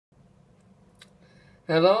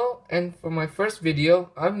Hello, and for my first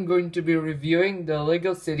video, I'm going to be reviewing the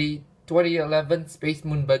LEGO City 2011 Space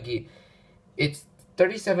Moon Buggy. It's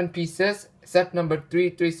 37 pieces, set number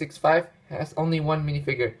 3365, has only one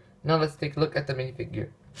minifigure. Now let's take a look at the minifigure.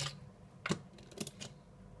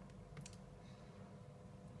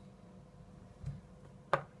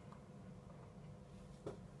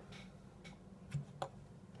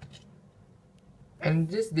 And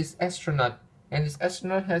this astronaut, and this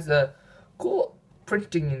astronaut has a cool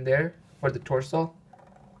printing in there for the torso,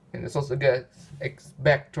 and it's also got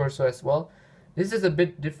back torso as well. This is a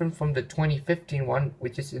bit different from the 2015 one,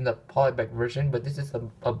 which is in the polybag version, but this is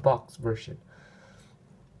a box version.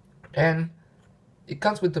 And it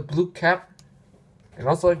comes with the blue cap, and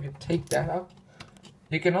also if you take that out,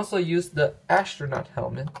 you can also use the astronaut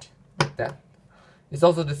helmet like that. It's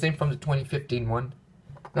also the same from the 2015 one.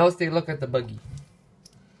 Now let's take a look at the buggy.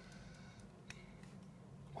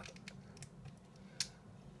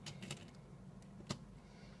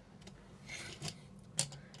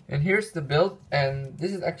 And here's the build, and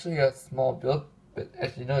this is actually a small build, but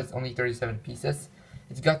as you know, it's only 37 pieces.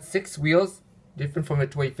 It's got 6 wheels, different from the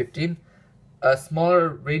 2015, a smaller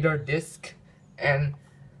radar disc, and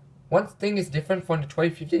one thing is different from the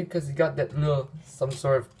 2015 because it got that little, some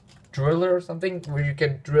sort of driller or something, where you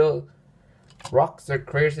can drill rocks or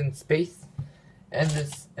craters in space. And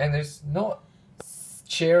there's no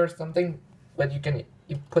chair or something, but you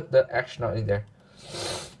put the astronaut in there.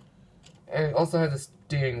 And it also has a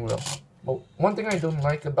steering wheel. But one thing I don't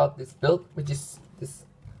like about this build, which is this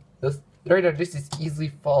radar disc is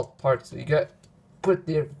easily fall apart, so you got to put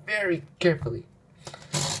there very carefully.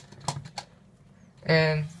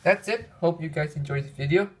 And that's it. Hope you guys enjoyed this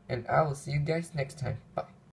video, and I will see you guys next time. Bye.